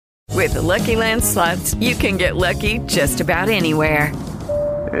With the Lucky Land Slots, you can get lucky just about anywhere.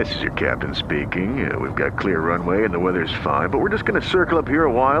 This is your captain speaking. We've got clear runway and the weather's fine, but we're just going to circle up here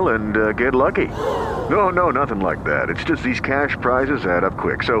a while and get lucky. No, nothing like that. It's just these cash prizes add up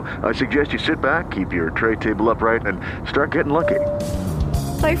quick. So I suggest you sit back, keep your tray table upright, and start getting lucky.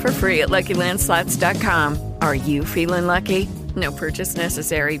 Play for free at LuckyLandSlots.com. Are you feeling lucky? No purchase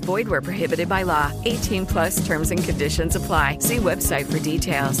necessary. Void where prohibited by law. 18 plus terms and conditions apply. See website for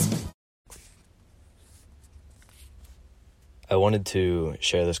details. I wanted to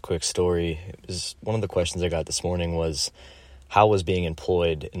share this quick story. It was one of the questions I got this morning was, how was being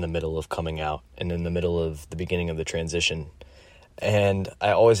employed in the middle of coming out and in the middle of the beginning of the transition? And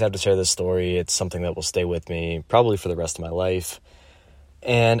I always have to share this story. It's something that will stay with me probably for the rest of my life.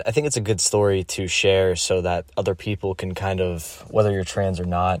 And I think it's a good story to share so that other people can kind of, whether you're trans or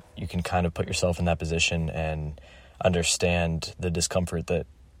not, you can kind of put yourself in that position and understand the discomfort that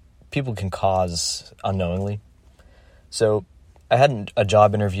people can cause unknowingly. So I had a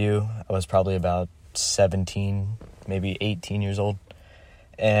job interview. I was probably about 17, maybe 18 years old.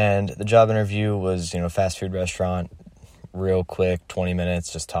 And the job interview was, fast food restaurant, real quick, 20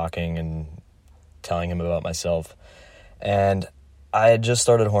 minutes, just talking and telling him about myself. And I had just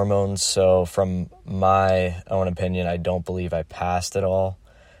started hormones, so from my own opinion, I don't believe I passed at all.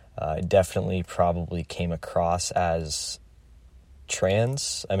 I definitely probably came across as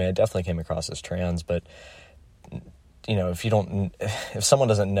trans. I definitely came across as trans, but if someone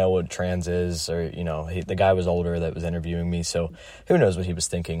doesn't know what trans is, or, the guy was older that was interviewing me, so who knows what he was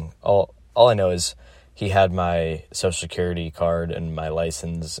thinking. All I know is he had my social security card and my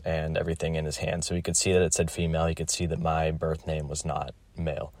license and everything in his hand, so he could see that it said female. He could see that my birth name was not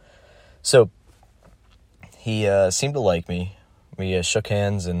male. So he seemed to like me. We shook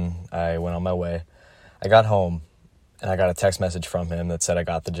hands, and I went on my way. I got home, and I got a text message from him that said I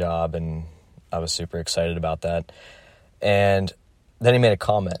got the job, and I was super excited about that. And then he made a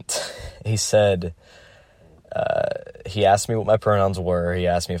comment. He said, he asked me what my pronouns were. He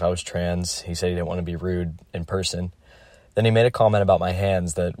asked me if I was trans. He said he didn't want to be rude in person. Then he made a comment about my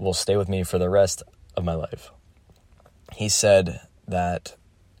hands that will stay with me for the rest of my life. He said that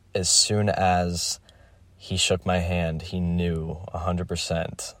as soon as he shook my hand, he knew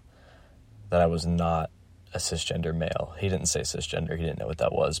 100% that I was not a cisgender male. He didn't say cisgender. He didn't know what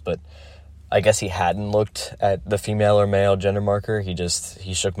that was, but I guess he hadn't looked at the female or male gender marker. He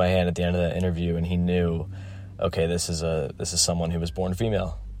shook my hand at the end of the interview, and he knew, okay, this is someone who was born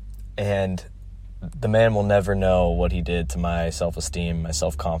female. And the man will never know what he did to my self-esteem, my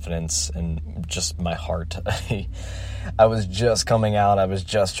self-confidence, and just my heart. I was just coming out. I was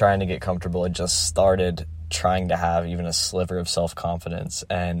just trying to get comfortable. I just started trying to have even a sliver of self-confidence,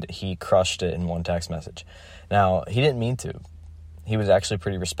 and he crushed it in one text message. Now, he didn't mean to. He was actually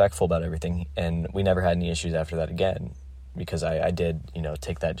pretty respectful about everything, and we never had any issues after that again, because I did,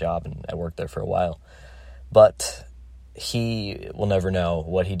 take that job, and I worked there for a while. But he will never know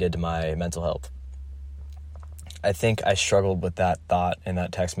what he did to my mental health. I think I struggled with that thought and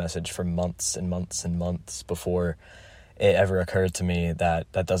that text message for months and months and months before it ever occurred to me that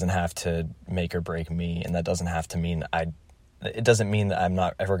that doesn't have to make or break me, and that doesn't have to mean it doesn't mean that I'm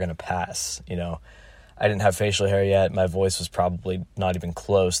not ever going to pass, I didn't have facial hair yet. My voice was probably not even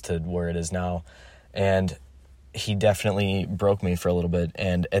close to where it is now. And he definitely broke me for a little bit.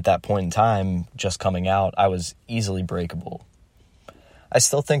 And at that point in time, just coming out, I was easily breakable. I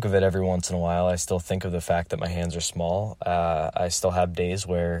still think of it every once in a while. I still think of the fact that my hands are small. I still have days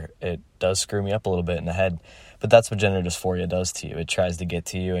where it does screw me up a little bit in the head. But that's what gender dysphoria does to you. It tries to get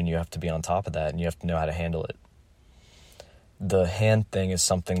to you, and you have to be on top of that, and you have to know how to handle it. The hand thing is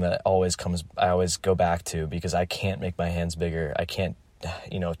something that I always go back to, because I can't make my hands bigger. I can't,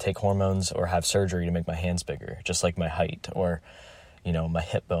 take hormones or have surgery to make my hands bigger, just like my height or, my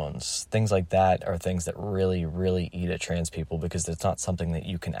hip bones. Things like that are things that really, really eat at trans people, because it's not something that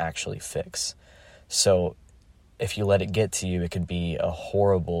you can actually fix. So if you let it get to you, it could be a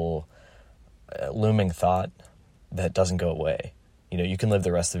horrible, looming thought that doesn't go away. You can live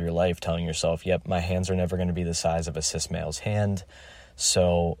the rest of your life telling yourself, yep, my hands are never going to be the size of a cis male's hand,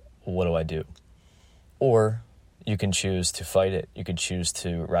 so what do I do? Or you can choose to fight it. You could choose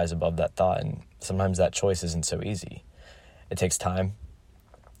to rise above that thought, and sometimes that choice isn't so easy. It takes time.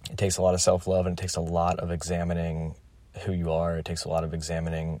 It takes a lot of self-love, and it takes a lot of examining who you are. It takes a lot of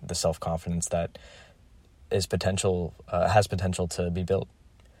examining the self-confidence that has potential to be built.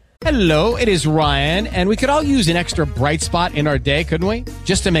 Hello, it is Ryan, and we could all use an extra bright spot in our day, couldn't we?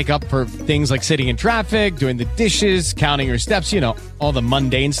 Just to make up for things like sitting in traffic, doing the dishes, counting your steps, all the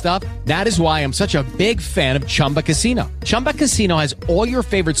mundane stuff. That is why I'm such a big fan of Chumba Casino. Chumba Casino has all your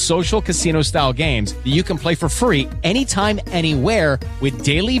favorite social casino-style games that you can play for free anytime, anywhere with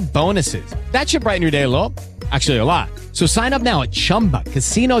daily bonuses. That should brighten your day a little. Actually, a lot. So sign up now at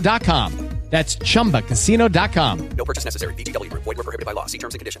ChumbaCasino.com. That's ChumbaCasino.com. No purchase necessary. VGW Group. Void where prohibited by law. See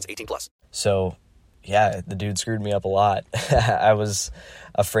terms and conditions. 18+. So, yeah, the dude screwed me up a lot. I was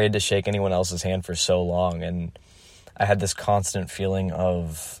afraid to shake anyone else's hand for so long, and I had this constant feeling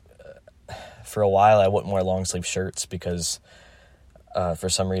of, for a while, I wouldn't wear long-sleeve shirts because for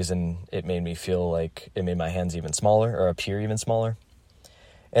some reason it made me feel like it made my hands even smaller or appear even smaller.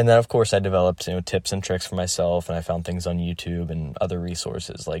 And then, of course, I developed, tips and tricks for myself, and I found things on YouTube and other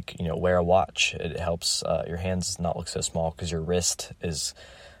resources like, wear a watch. It helps your hands not look so small because your wrist is,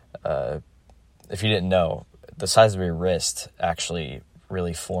 if you didn't know, the size of your wrist actually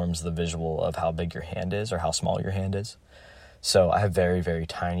really forms the visual of how big your hand is or how small your hand is. So I have very, very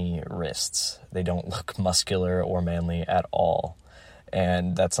tiny wrists. They don't look muscular or manly at all.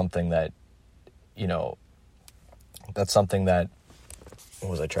 And that's something that, what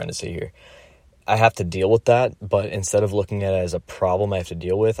was I trying to say here? I have to deal with that, but instead of looking at it as a problem I have to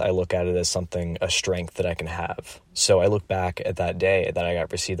deal with, I look at it as a strength that I can have. So I look back at that day that I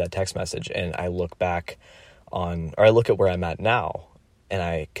received that text message, and I look at where I'm at now, and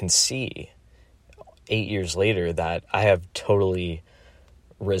I can see 8 years later that I have totally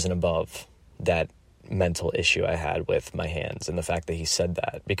risen above that mental issue I had with my hands and the fact that he said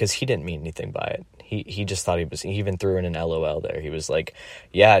that, because he didn't mean anything by it. He just thought he even threw in an LOL there. He was like,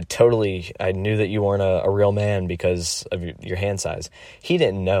 yeah, totally. I knew that you weren't a real man because of your hand size. He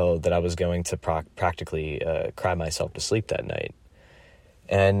didn't know that I was going to practically cry myself to sleep that night.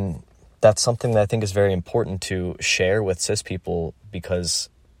 And that's something that I think is very important to share with cis people, because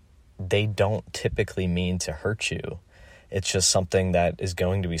they don't typically mean to hurt you. It's just something that is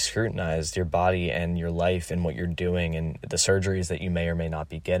going to be scrutinized. Your body and your life and what you're doing and the surgeries that you may or may not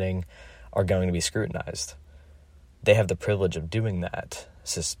be getting are going to be scrutinized. They have the privilege of doing that,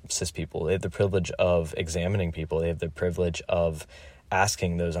 cis people. They have the privilege of examining people. They have the privilege of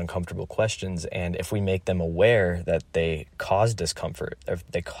asking those uncomfortable questions. And if we make them aware that they cause discomfort, if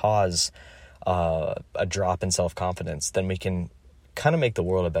they cause a drop in self-confidence, then we can kind of make the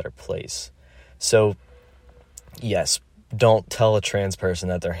world a better place. So, yes, don't tell a trans person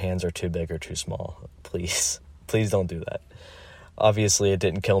that their hands are too big or too small. Please don't do that. Obviously, it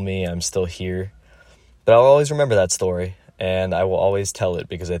didn't kill me. I'm still here. But I'll always remember that story, and I will always tell it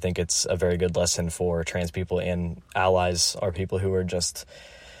because I think it's a very good lesson for trans people and allies, or people who are just,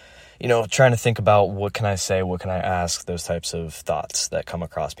 trying to think about what can I say, what can I ask, those types of thoughts that come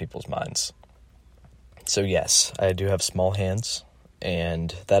across people's minds. So yes, I do have small hands,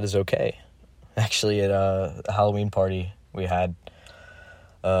 and that is okay. Actually, at a Halloween party we had,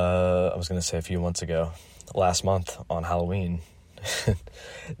 I was going to say a few months ago, last month on Halloween,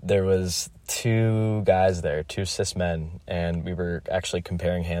 there was two guys there, two cis men, and we were actually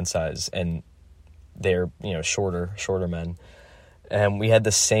comparing hand size, and they're, shorter men, and we had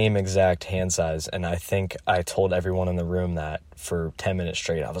the same exact hand size, and I think I told everyone in the room that for 10 minutes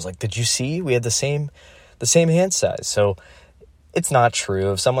straight. I was like, did you see? We had the same hand size. So it's not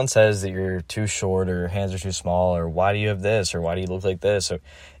true. If someone says that you're too short or your hands are too small, or why do you have this, or why do you look like this, or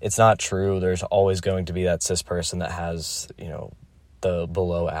it's not true. There's always going to be that cis person that has, the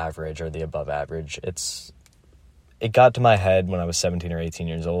below average or the above average. It got to my head when I was 17 or 18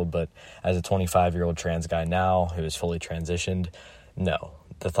 years old, but as a 25-year-old trans guy now who is fully transitioned, no.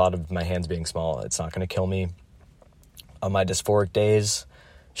 The thought of my hands being small, it's not going to kill me. On my dysphoric days,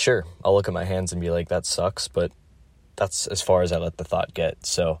 sure, I'll look at my hands and be like, that sucks, but that's as far as I let the thought get.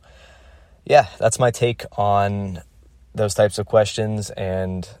 So, yeah, that's my take on those types of questions,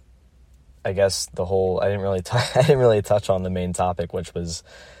 and I guess I didn't really touch on the main topic, which was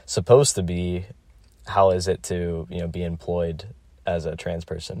supposed to be how is it to, be employed as a trans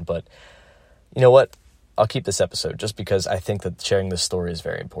person. But you know what? I'll keep this episode just because I think that sharing this story is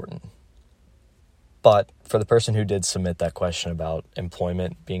very important. But for the person who did submit that question about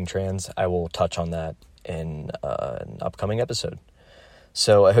employment being trans, I will touch on that in an upcoming episode.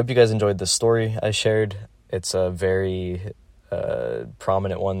 So I hope you guys enjoyed this story I shared. It's a very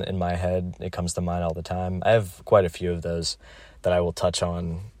prominent one in my head. It comes to mind all the time. I have quite a few of those that I will touch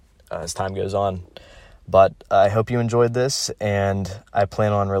on as time goes on. But I hope you enjoyed this, and I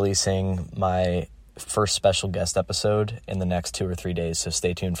plan on releasing my first special guest episode in the next 2 or 3 days, so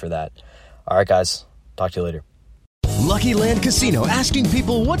stay tuned for that. All right, guys. Talk to you later. Lucky Land Casino, asking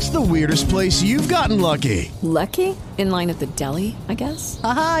people, what's the weirdest place you've gotten lucky? Lucky? In line at the deli, I guess?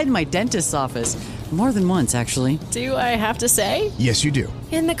 Aha, in my dentist's office. More than once, actually. Do I have to say? Yes, you do.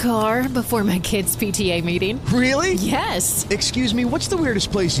 In the car before my kids' PTA meeting. Really? Yes. Excuse me, what's the weirdest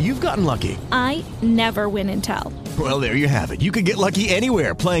place you've gotten lucky? I never win and tell. Well, there you have it. You can get lucky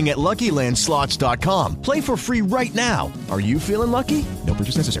anywhere, playing at LuckyLandSlots.com. Play for free right now. Are you feeling lucky? No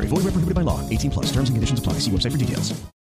purchase necessary. Void where prohibited by law. 18+. Terms and conditions apply. See website for details.